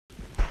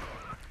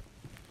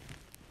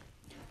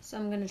So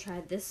I'm going to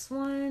try this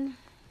one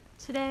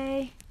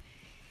today.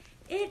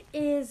 It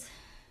is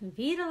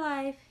Vita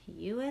Life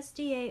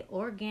USDA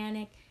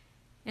organic.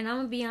 And I'm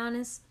going to be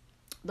honest,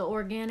 the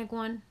organic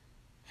one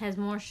has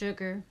more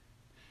sugar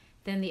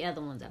than the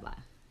other ones I buy.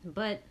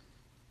 But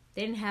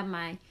they didn't have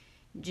my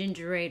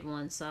gingerade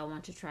one, so I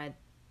want to try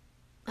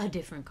a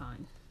different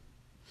kind.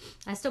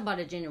 I still bought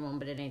a ginger one,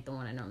 but it ain't the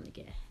one I normally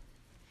get.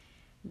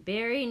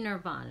 Berry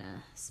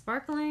Nirvana.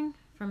 Sparkling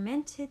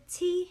fermented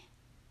tea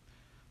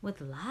with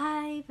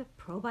live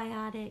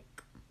probiotic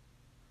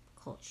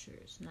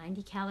cultures.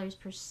 90 calories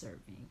per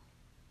serving.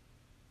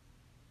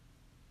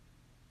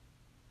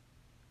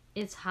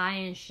 It's high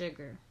in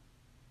sugar.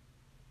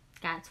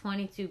 Got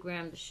 22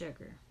 grams of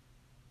sugar.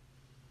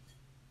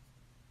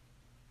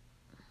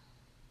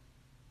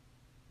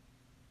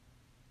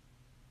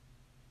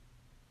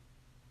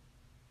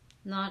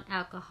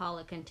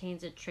 Non-alcoholic,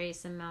 contains a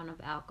trace amount of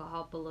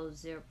alcohol below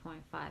 0.5.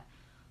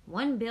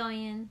 1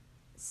 billion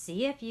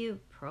CFU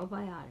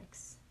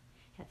probiotics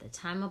at the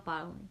time of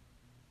bottling.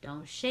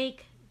 Don't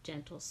shake,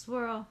 gentle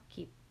swirl,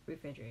 keep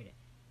refrigerated.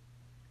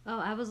 Oh,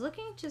 I was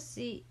looking to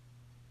see.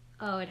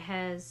 Oh, it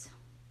has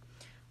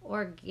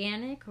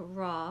organic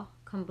raw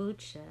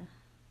kombucha,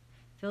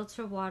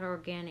 filter water,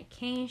 organic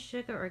cane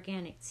sugar,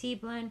 organic tea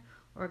blend,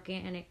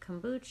 organic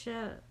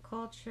kombucha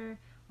culture,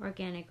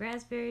 organic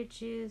raspberry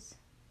juice,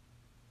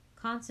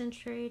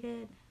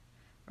 concentrated,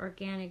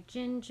 organic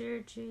ginger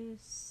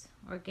juice,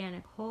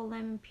 organic whole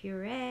lemon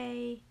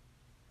puree.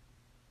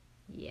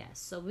 Yeah,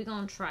 so we're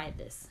gonna try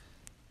this.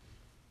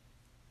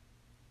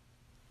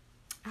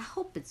 I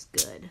hope it's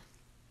good,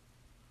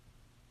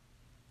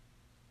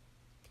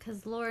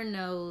 because Lord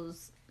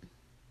knows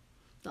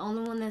the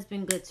only one that's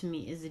been good to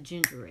me is the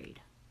gingerade.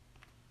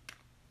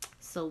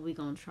 So we're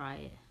gonna try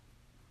it.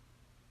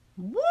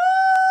 Woo!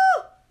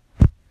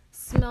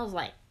 Smells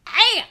like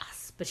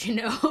ass, but you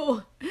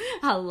know,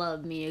 I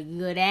love me a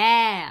good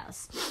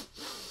ass.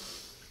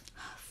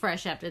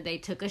 Fresh after they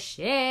took a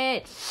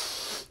shit.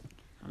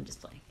 I'm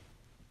just playing.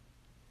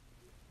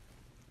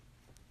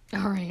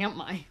 Or am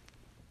I?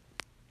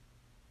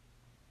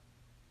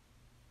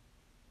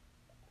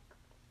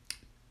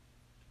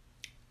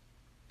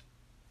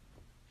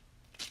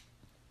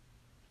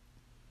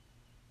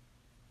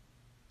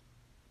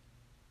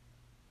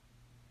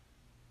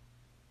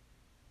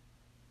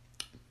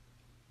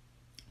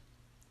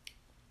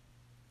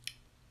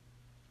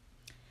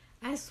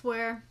 I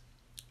swear,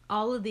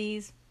 all of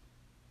these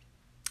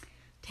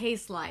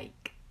taste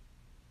like,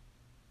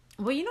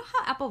 well, you know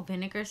how apple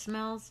vinegar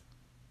smells?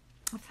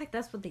 I feel like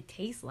that's what they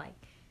taste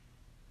like.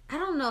 I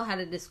don't know how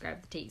to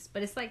describe the taste,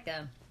 but it's like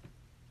a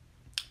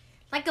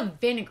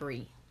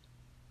vinegary,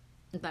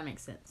 if that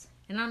makes sense.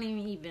 And I don't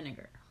even eat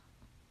vinegar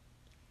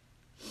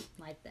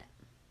like that.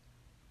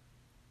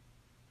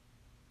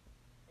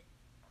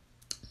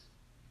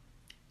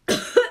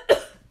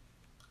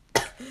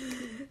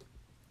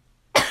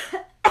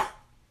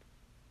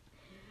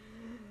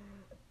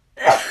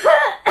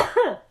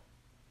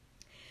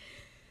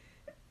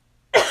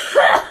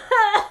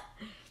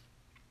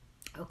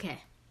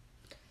 Okay.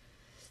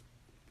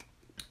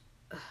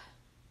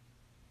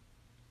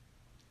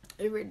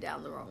 It went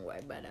down the wrong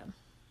way, but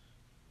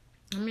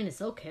I mean,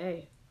 it's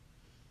okay.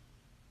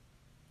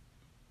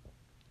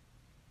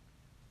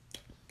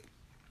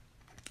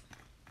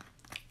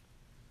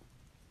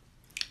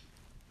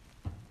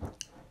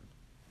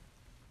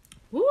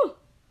 Woo!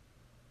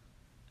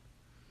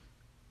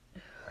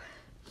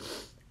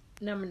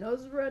 Now my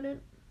nose is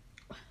running.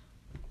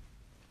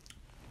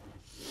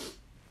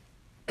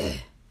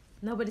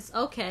 No, but it's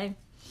okay.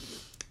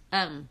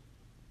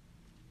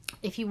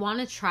 If you want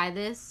to try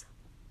this,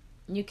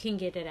 you can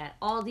get it at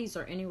Aldi's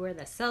or anywhere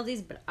that sells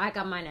these. But I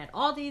got mine at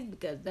Aldi's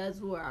because that's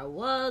where I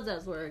was.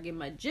 That's where I get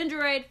my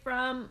gingerade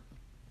from.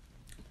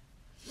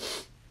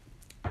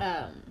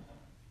 Let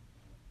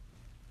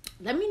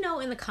me know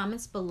in the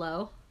comments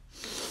below.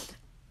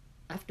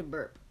 I have to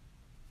burp.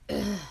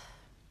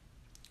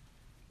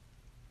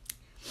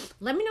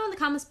 Let me know in the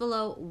comments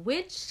below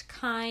which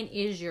kind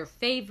is your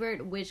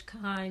favorite, which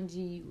kind do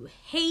you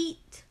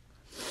hate,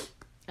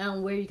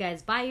 where you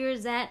guys buy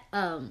yours at.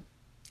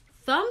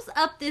 Thumbs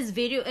up this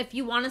video if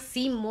you want to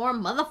see more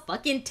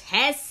motherfucking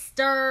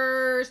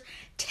testers,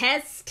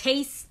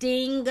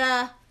 tasting,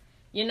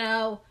 you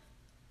know.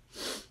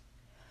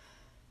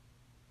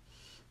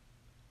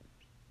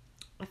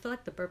 I feel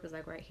like the burp is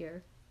like right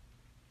here.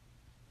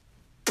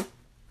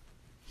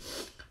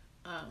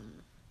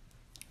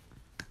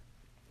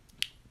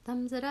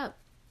 Thumbs it up,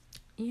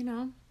 you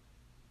know.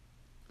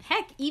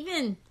 Heck,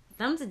 even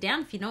thumbs it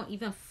down if you don't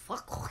even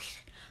fuck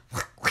with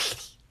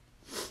it.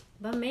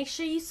 But make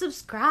sure you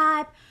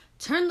subscribe.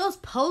 Turn those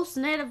post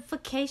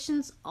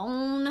notifications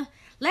on.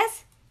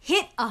 Let's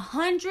hit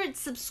 100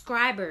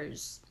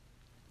 subscribers.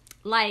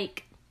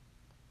 Like,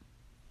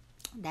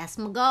 that's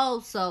my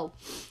goal. So,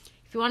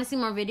 if you want to see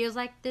more videos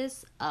like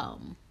this,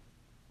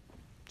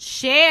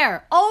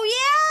 share. Oh,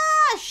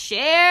 yeah.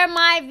 Share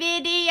my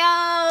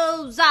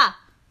videos.